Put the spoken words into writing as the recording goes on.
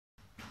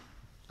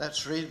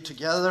Let's read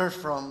together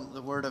from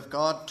the Word of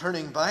God,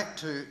 turning back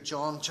to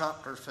John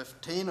chapter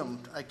 15.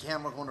 And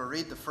again, we're going to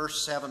read the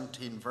first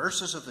 17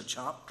 verses of the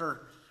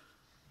chapter.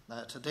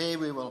 Today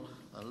we will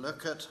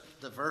look at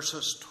the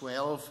verses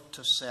 12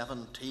 to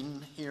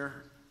 17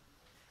 here.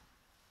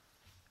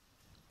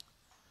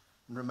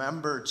 And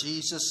remember,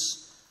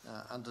 Jesus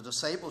and the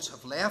disciples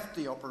have left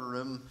the upper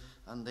room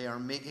and they are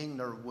making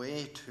their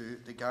way to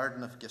the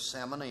Garden of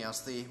Gethsemane.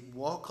 As they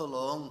walk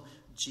along,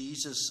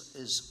 Jesus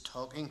is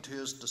talking to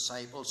his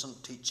disciples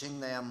and teaching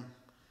them.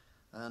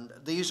 And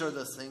these are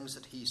the things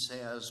that he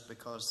says,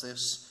 because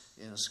this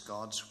is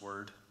God's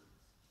word.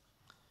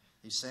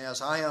 He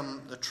says, "I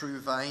am the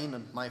true vine,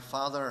 and my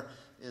Father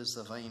is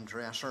the vine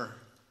dresser.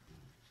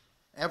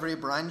 Every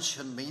branch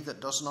in me that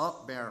does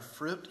not bear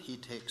fruit, he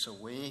takes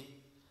away.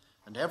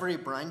 And every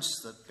branch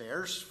that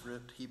bears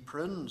fruit, he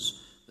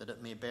prunes, that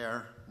it may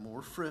bear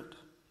more fruit.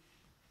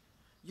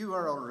 You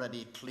are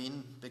already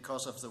clean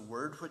because of the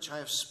word which I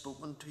have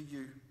spoken to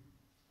you.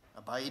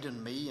 Abide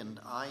in me, and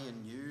I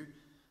in you,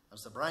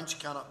 as the branch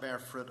cannot bear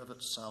fruit of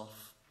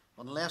itself,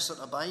 unless it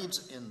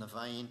abides in the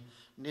vine,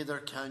 neither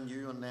can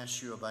you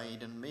unless you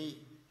abide in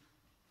me.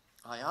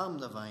 I am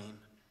the vine,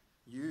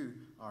 you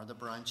are the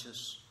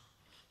branches.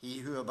 He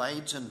who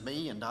abides in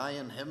me, and I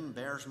in him,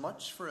 bears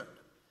much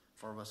fruit,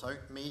 for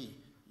without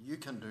me you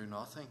can do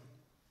nothing.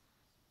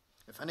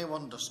 If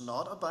anyone does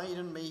not abide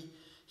in me,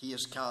 he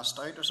is cast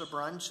out as a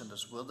branch and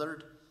is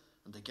withered,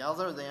 and they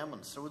gather them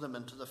and throw them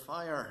into the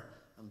fire,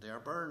 and they are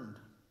burned.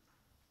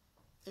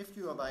 If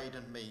you abide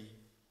in me,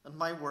 and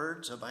my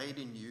words abide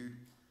in you,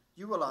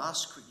 you will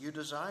ask what you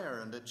desire,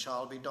 and it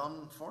shall be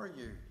done for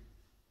you.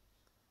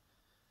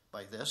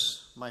 By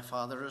this my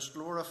Father is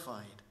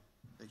glorified,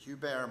 that you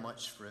bear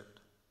much fruit,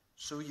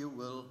 so you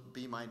will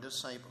be my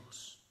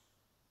disciples.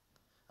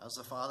 As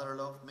the Father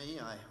loved me,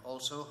 I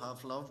also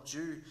have loved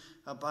you.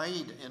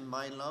 Abide in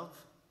my love.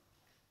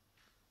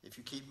 If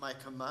you keep my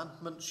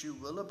commandments, you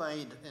will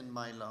abide in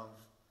my love,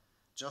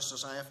 just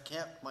as I have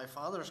kept my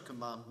Father's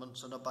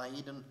commandments and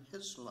abide in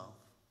his love.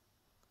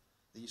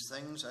 These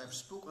things I have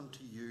spoken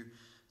to you,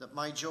 that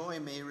my joy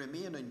may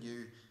remain in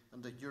you,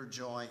 and that your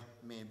joy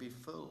may be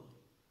full.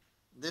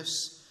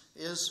 This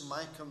is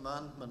my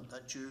commandment,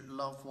 that you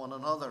love one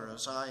another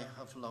as I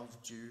have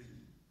loved you.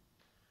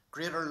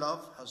 Greater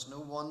love has no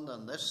one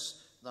than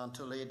this, than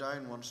to lay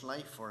down one's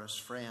life for his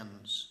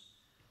friends.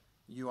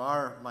 You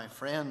are my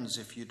friends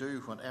if you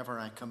do whatever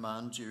I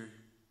command you.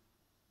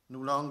 No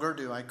longer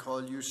do I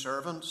call you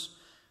servants,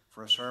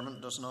 for a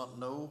servant does not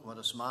know what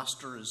his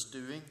master is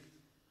doing,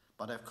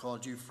 but I have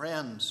called you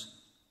friends,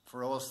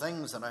 for all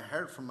things that I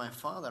heard from my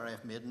Father I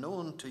have made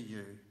known to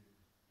you.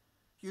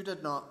 You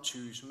did not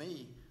choose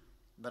me,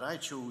 but I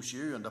chose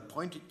you and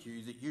appointed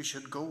you that you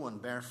should go and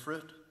bear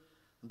fruit,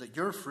 and that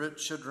your fruit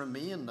should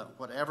remain, that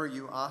whatever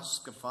you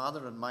ask the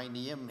Father in my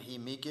name he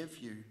may give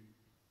you.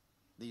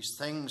 These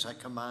things I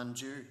command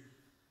you,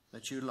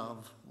 that you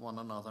love one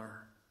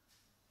another."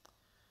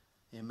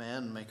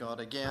 Amen. May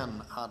God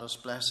again add his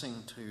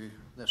blessing to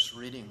this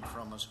reading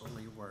from his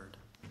holy word.